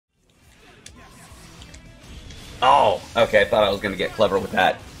Oh, okay, I thought I was gonna get clever with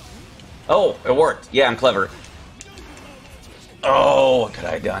that. Oh, it worked. Yeah, I'm clever. Oh, what could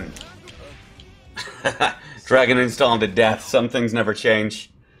I have done? Dragon install to death. Some things never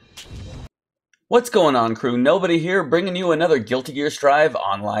change. What's going on, crew? Nobody here, bringing you another Guilty Gear Strive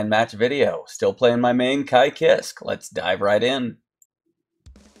online match video. Still playing my main, Kai Kisk. Let's dive right in.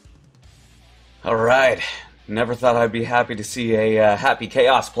 Alright. Never thought I'd be happy to see a happy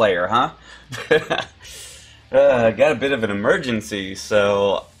Chaos player, huh? Got a bit of an emergency,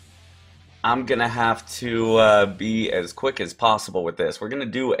 so I'm gonna have to be as quick as possible with this. We're gonna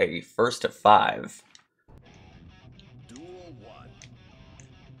do a first to 5.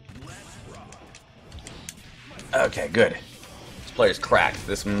 Okay, good. This player's cracked.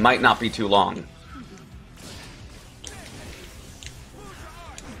 This might not be too long.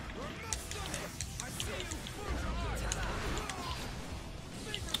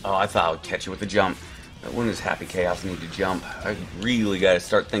 Oh, I thought I would catch you with a jump. But when does Happy Chaos need to jump? I really gotta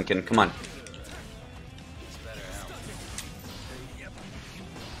start thinking. Come on.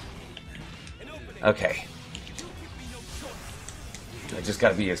 Okay. I just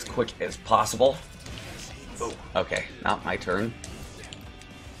gotta be as quick as possible. Oh, okay, not my turn.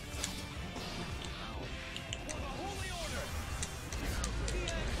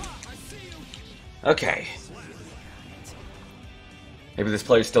 Okay. Maybe this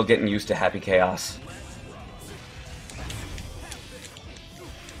player's still getting used to Happy Chaos.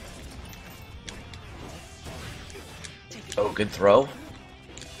 Oh, good throw.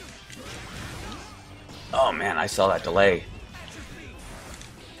 Oh man, I saw that delay.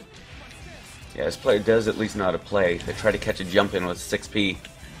 Yeah, this player does at least know how to play. They try to catch a jump in with 6P.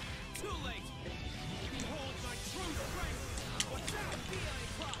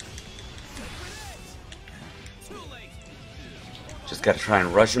 Just gotta try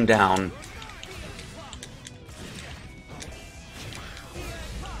and rush him down.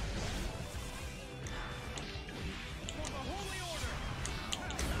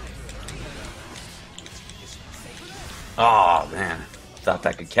 Oh man, thought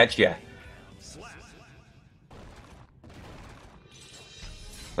that could catch you.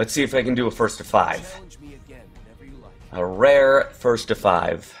 Let's see if I can do a first to 5. A rare first to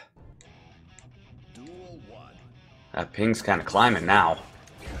 5. That ping's kind of climbing now.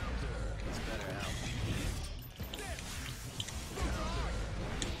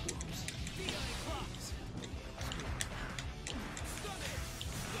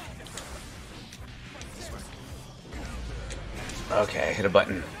 Okay, hit a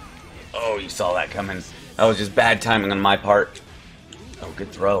button. Oh, you saw that coming. That was just bad timing on my part. Oh,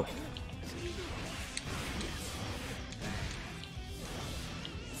 good throw.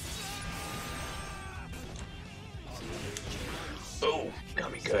 Oh,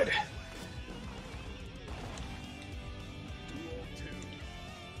 got me good.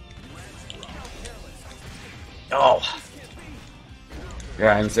 Oh.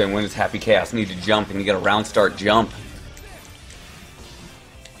 Yeah, I'm saying when does Happy Chaos need to jump and you get a round start jump.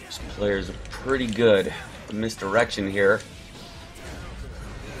 This player's pretty good. Misdirection here.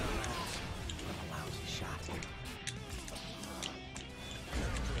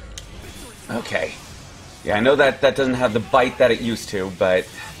 Okay. Yeah, I know that doesn't have the bite that it used to, but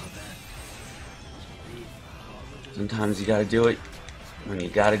sometimes you gotta do it when you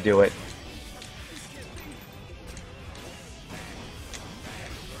gotta do it.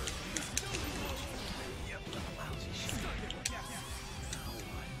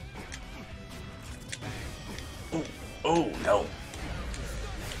 Oh, no.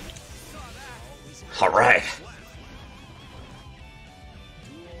 All right.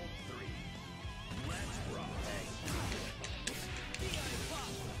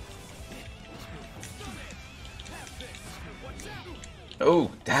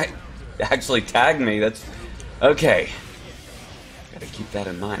 Oh, that actually tagged me. That's okay. Gotta keep that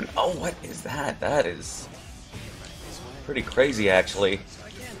in mind. Oh, what is that? That is pretty crazy, actually.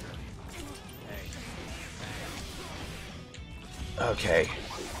 Okay.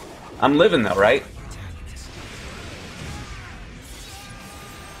 I'm living though, right?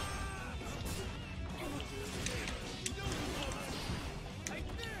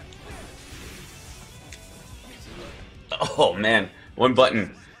 Oh man, one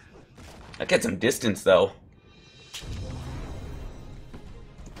button. That gets some distance though.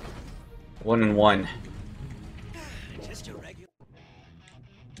 1 and 1.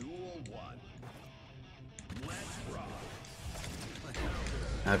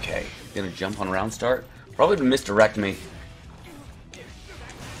 Okay, gonna jump on round start. Probably to misdirect me.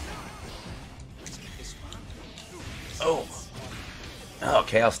 Oh. Oh,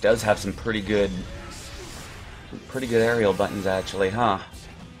 Chaos does have some pretty good Pretty good aerial buttons, actually, huh?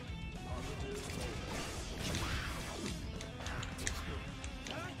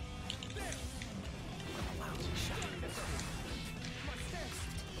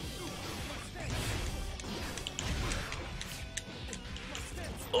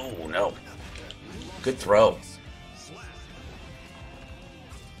 Oh, no. Good throw.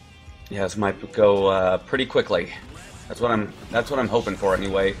 Yeah, this might go pretty quickly. That's what I'm hoping for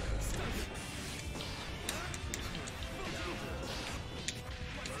anyway.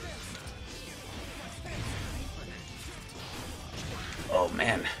 Oh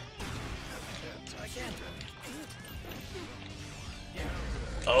man.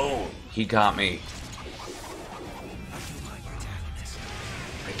 Oh, he got me.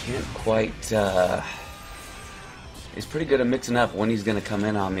 I can't quite he's pretty good at mixing up when he's gonna come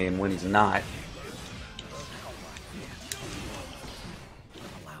in on me and when he's not.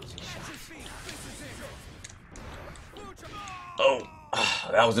 Oh,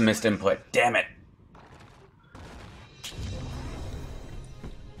 that was a missed input. Damn it.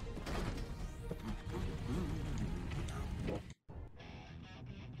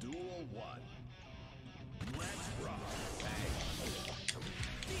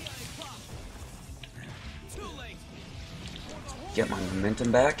 Get my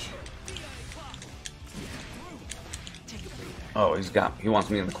momentum back. Oh, he wants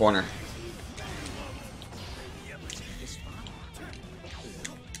me in the corner.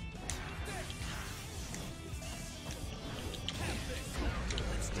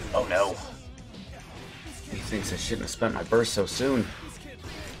 Oh no. He thinks I shouldn't have spent my burst so soon.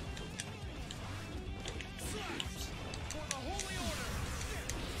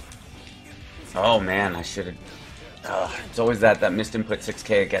 Oh man, I should have. It's always that missed input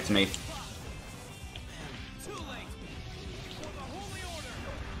 6K that gets me.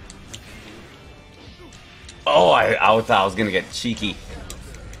 Oh, I thought I was gonna get cheeky.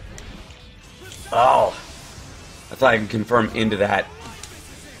 Oh, I thought I could confirm into that.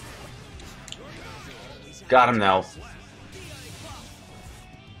 Got him though.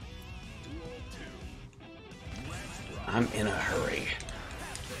 I'm in a hurry.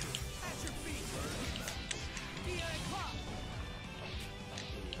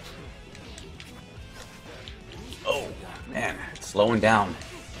 Oh, man, it's slowing down.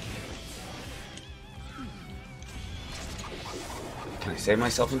 Can I save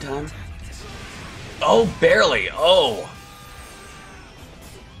myself in time? Oh, barely. Oh.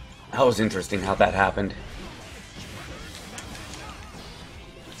 That was interesting how that happened.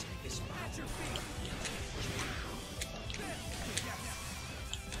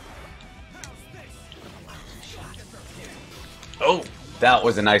 Oh, that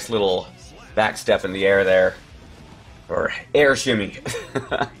was a nice little back step in the air there. Or air shimmy.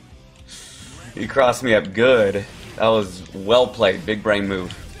 He crossed me up good. That was well played. Big brain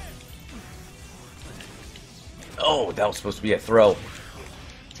move. Oh, that was supposed to be a throw.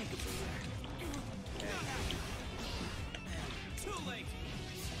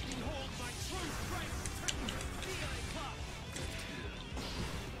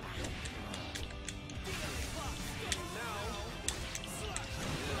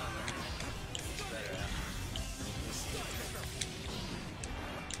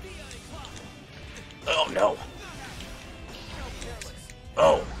 Oh no.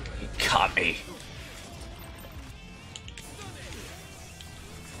 Oh, he caught me.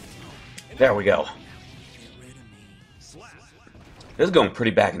 There we go. This is going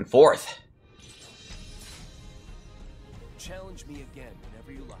pretty back and forth. Challenge me again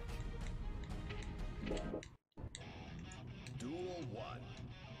whenever you like. Duel 1.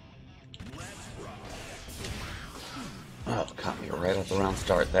 Let's rock. Oh, caught me right at the round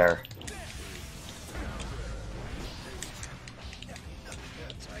start there.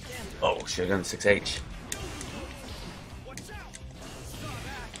 Oh, should have done 6H.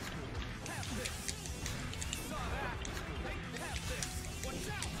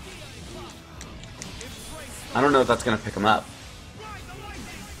 I don't know if that's going to pick him up.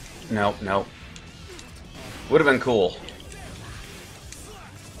 No, no. Would have been cool.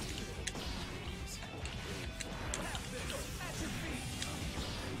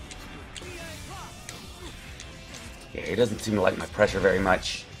 Yeah, he doesn't seem to like my pressure very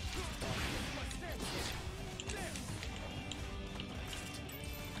much.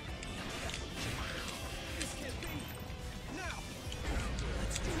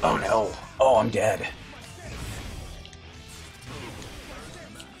 Oh no. Oh, I'm dead.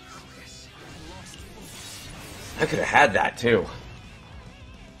 I could have had that too.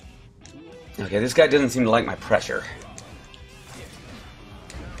 Okay, this guy doesn't seem to like my pressure.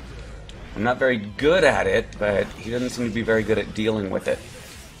 I'm not very good at it, but he doesn't seem to be very good at dealing with it.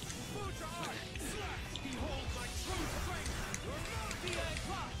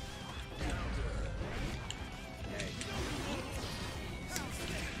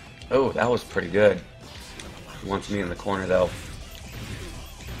 Oh, that was pretty good. He wants me in the corner, though.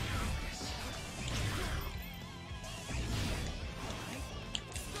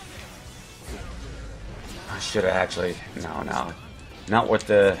 I should have actually... No. Not worth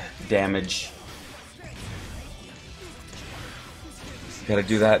the damage. Gotta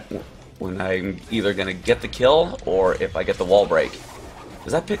do that when I'm either gonna get the kill or if I get the wall break.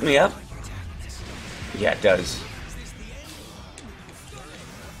 Does that pick me up? Yeah, it does.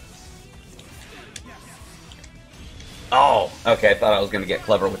 Oh, okay, I thought I was gonna get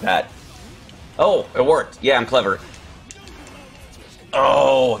clever with that. Oh, it worked. Yeah, I'm clever.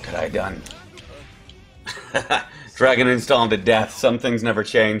 Oh, what could I have done? Dragon install him to death. Some things never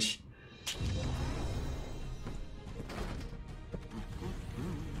change.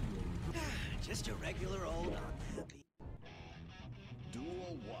 Just a regular old unhappy.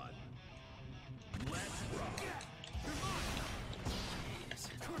 Duel 1. Let's rock.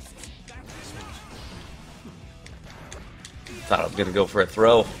 Thought I was gonna go for a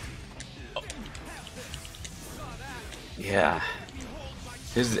throw. Oh. Yeah.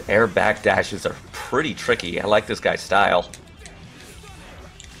 His air back dashes are pretty tricky. I like this guy's style.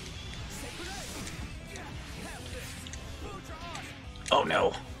 Oh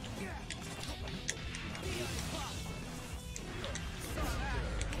no.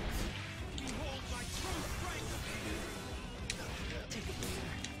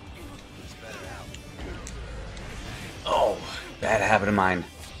 Oh, bad habit of mine.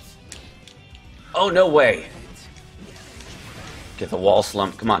 Oh, no way. Get the wall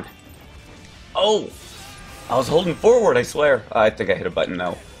slump. Come on. Oh! I was holding forward, I swear. I think I hit a button,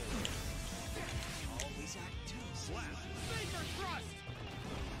 though.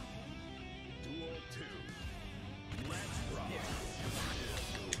 Duel 2. Let's rock.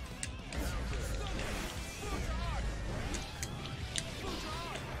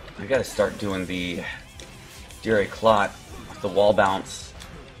 I gotta start doing the Deary Clot, the wall bounce.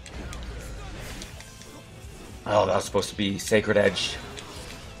 Oh, that was supposed to be Sacred Edge.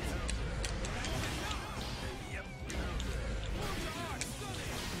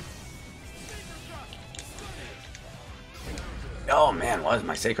 Oh man, why is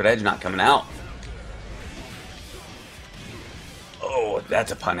my Sacred Edge not coming out? Oh,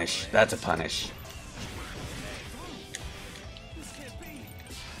 that's a punish. That's a punish.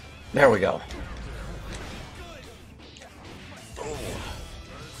 There we go.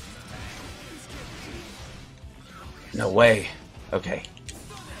 No way. Okay.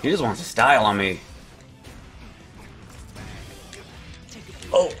 He just wants to style on me.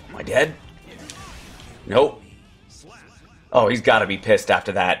 Oh, am I dead? Nope. Oh, he's got to be pissed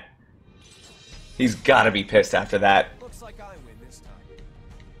after that. He's got to be pissed after that. Looks like I win this time.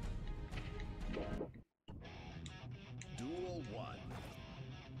 Duel 1.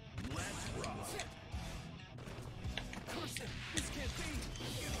 Let's rock.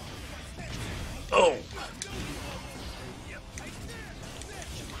 Oh.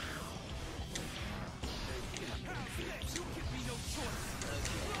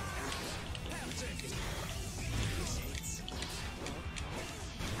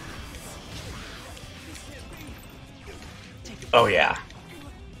 Oh, yeah.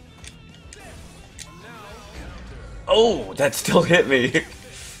 Oh, that still hit me.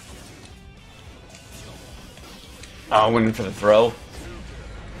 Oh, I went in for the throw.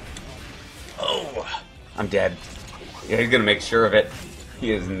 Oh, I'm dead. Yeah, he's gonna make sure of it.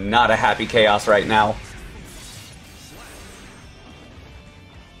 He is not a happy chaos right now.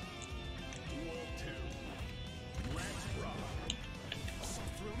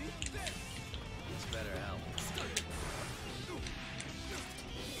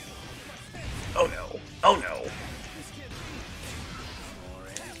 Oh no. Oh no.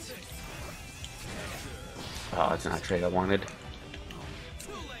 Oh, that's not a trade I wanted.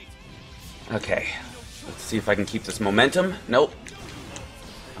 Okay. Let's see if I can keep this momentum. Nope.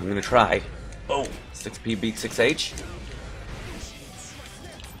 I'm gonna try. Oh, 6P beats 6H.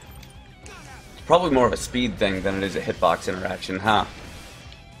 It's probably more of a speed thing than it is a hitbox interaction, huh?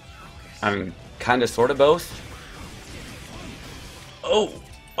 I mean, kinda sorta both. Oh!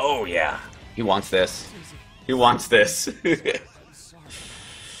 Oh yeah. He wants this. He wants this.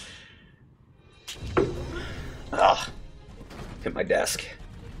 Ah, hit my desk.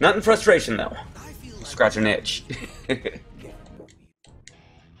 Not in frustration though. Scratch an itch.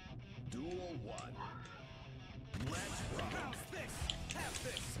 Duel 1. Let's rock.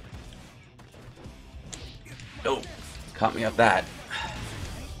 Oh, caught me up that.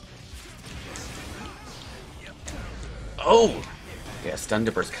 Oh! Yeah, Stun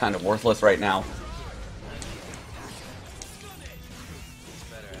Dipper's kind of worthless right now.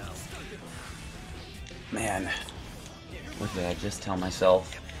 Man, what did I just tell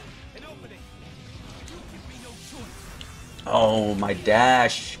myself? Oh, my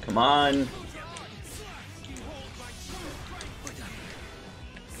dash. Come on.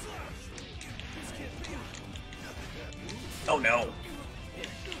 Oh, no.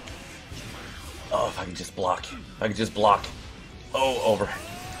 Oh, if I can just block. If I can just block. Oh, over.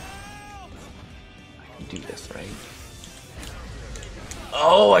 I can do this, right?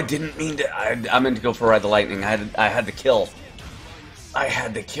 Oh, I didn't mean to. I meant to go for Ride the Lightning. I had the kill. I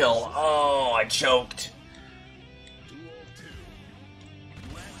had the kill. Oh, I choked.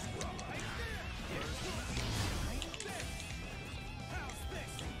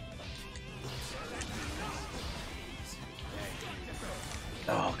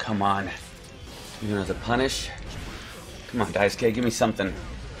 Oh, come on. You know the punish? Come on, Daisuke, give me something.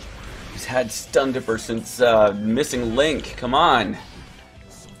 He's had Stun Dipper since Missing Link. Come on.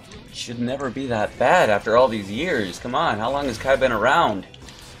 Should never be that bad after all these years. Come on, how long has Kai been around?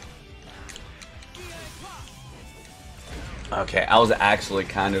 Okay, I was actually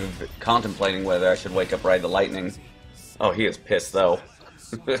kind of contemplating whether I should wake up Ride the Lightning. Oh, he is pissed though.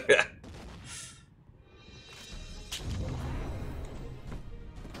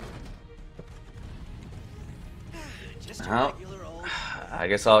 Well, I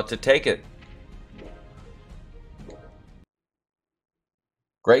guess I'll have to take it.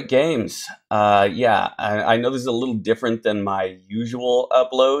 Great games. Yeah, I know this is a little different than my usual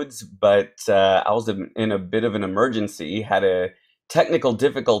uploads, but I was in a bit of an emergency, had a technical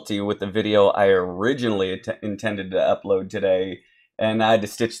difficulty with the video I originally intended to upload today, and I had to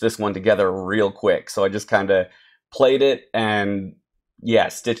stitch this one together real quick. So I just kind of played it and, yeah,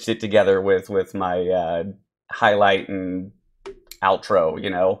 stitched it together with my highlight and outro, you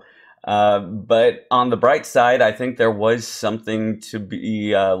know. But on the bright side, I think there was something to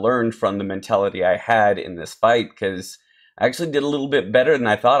be learned from the mentality I had in this fight, because I actually did a little bit better than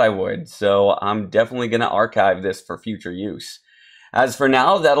I thought I would. So I'm definitely going to archive this for future use. As for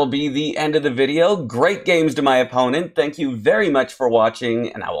now, that'll be the end of the video. Great games to my opponent. Thank you very much for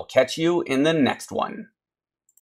watching, and I will catch you in the next one.